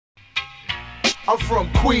I'm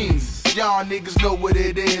from Queens. Y'all niggas know what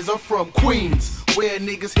it is. I'm from Queens, where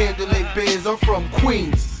niggas handle their biz. I'm from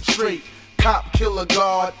Queens, straight cop, killer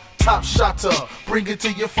guard, top shotter, bring it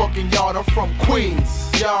to your fucking yard. I'm from Queens.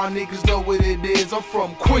 Y'all niggas know what it is. I'm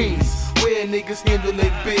from Queens, where niggas handle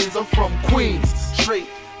their biz. I'm from Queens, straight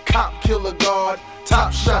cop, killer guard,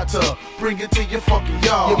 top shotter, bring it to your fucking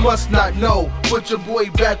yard. You must not know, put your boy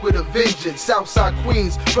back with a vengeance. Southside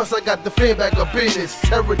Queens, plus I got the fan back up in this.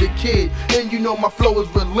 Terror the kid, and you know my flow is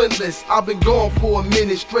relentless. I've been gone for a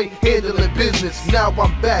minute, straight handling business. Now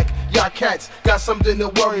I'm back, y'all cats got something to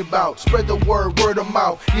worry about. Spread the word, word of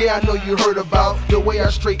mouth. Yeah, I know you heard about the way I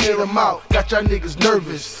straight air them out. Got y'all niggas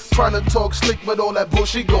nervous, trying to talk slick, but all that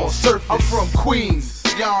bullshit gon' surface. I'm from Queens.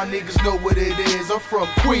 Y'all niggas know what it is. I'm from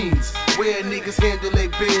Queens, where niggas handle their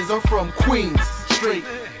biz. I'm from Queens, straight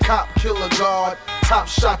cop, killer guard, top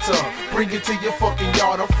shotter, bring it to your fucking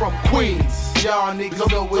yard. I'm from Queens. Y'all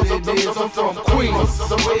niggas know what it is. I'm from Queens,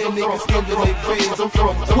 where niggas handle their biz. I'm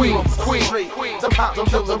from Queens, straight cop,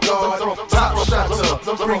 killer guard, top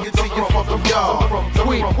shotter, bring it to your fucking yard. I'm from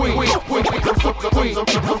Queens, Queens,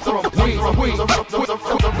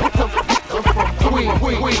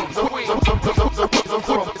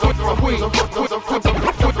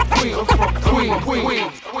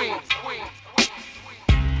 Queens.